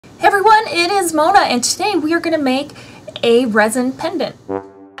Hey everyone, it is Mona, and today we are going to make a resin pendant.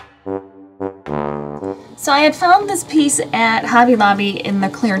 So I had found this piece at Hobby Lobby in the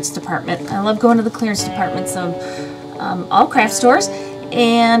clearance department. I love going to the clearance departments of all craft stores,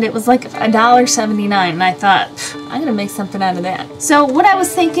 and it was like $1.79, and I thought, I'm going to make something out of that. So what I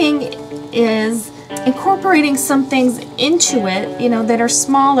was thinking is incorporating some things into it, you know, that are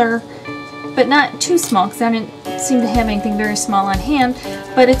smaller, but not too small, because I didn't seem to have anything very small on hand.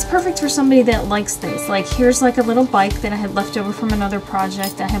 But it's perfect for somebody that likes things. Like here's like a little bike that I had left over from another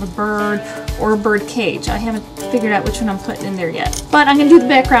project. I have a bird or a bird cage. I haven't figured out which one I'm putting in there yet. But I'm going to do the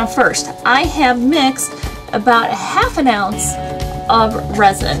background first. I have mixed about a ½ ounce of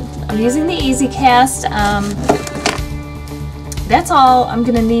resin. I'm using the Easy Cast. That's all I'm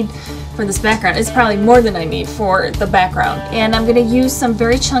going to need for this background. It's probably more than I need for the background. And I'm going to use some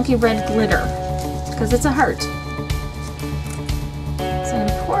very chunky red glitter because it's a heart. So I'm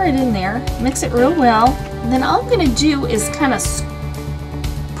going to pour it in there, mix it real well, and then all I'm going to do is kind of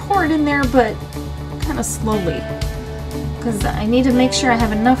pour it in there, but kind of slowly, because I need to make sure I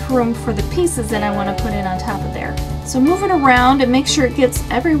have enough room for the pieces that I want to put in on top of there. So move it around and make sure it gets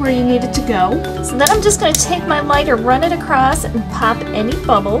everywhere you need it to go. So then I'm just going to take my lighter, run it across, and pop any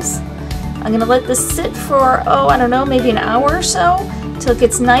bubbles. I'm going to let this sit for, oh, I don't know, maybe an hour or so, till it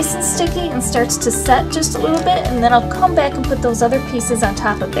gets nice and sticky and starts to set just a little bit, and then I'll come back and put those other pieces on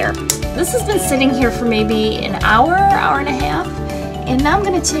top of there. This has been sitting here for maybe an hour, hour and a half, and now I'm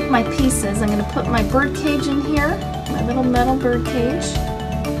going to take my pieces. I'm going to put my bird cage in here, my little metal bird cage,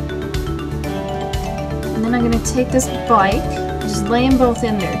 and then I'm going to take this bike, just lay them both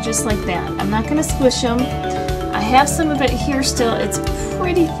in there, just like that. I'm not going to squish them. I have some of it here still. It's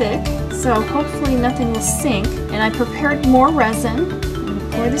pretty thick, so hopefully nothing will sink. And I prepared more resin. I'm going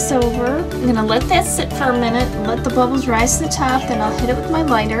to pour this over. I'm going to let that sit for a minute and let the bubbles rise to the top. Then I'll hit it with my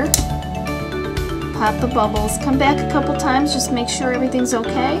lighter. Pop the bubbles. Come back a couple times, just make sure everything's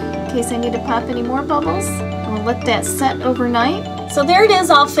okay in case I need to pop any more bubbles. And we'll let that set overnight. So there it is,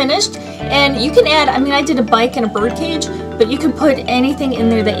 all finished. And you can add, I mean, I did a bike and a bird cage, but you can put anything in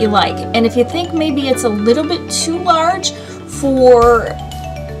there that you like. And if you think maybe it's a little bit too large for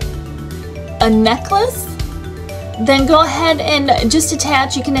a necklace, then go ahead and just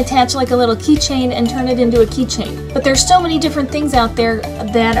attach. You can attach like a little keychain and turn it into a keychain. But there's so many different things out there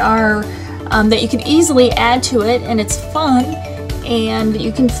that are that you can easily add to it, and it's fun. And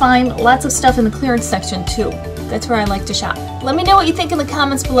you can find lots of stuff in the clearance section too. That's where I like to shop. Let me know what you think in the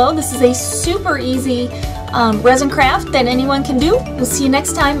comments below. This is a super easy resin craft that anyone can do. We'll see you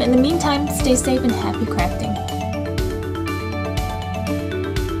next time. In the meantime, stay safe and happy crafting.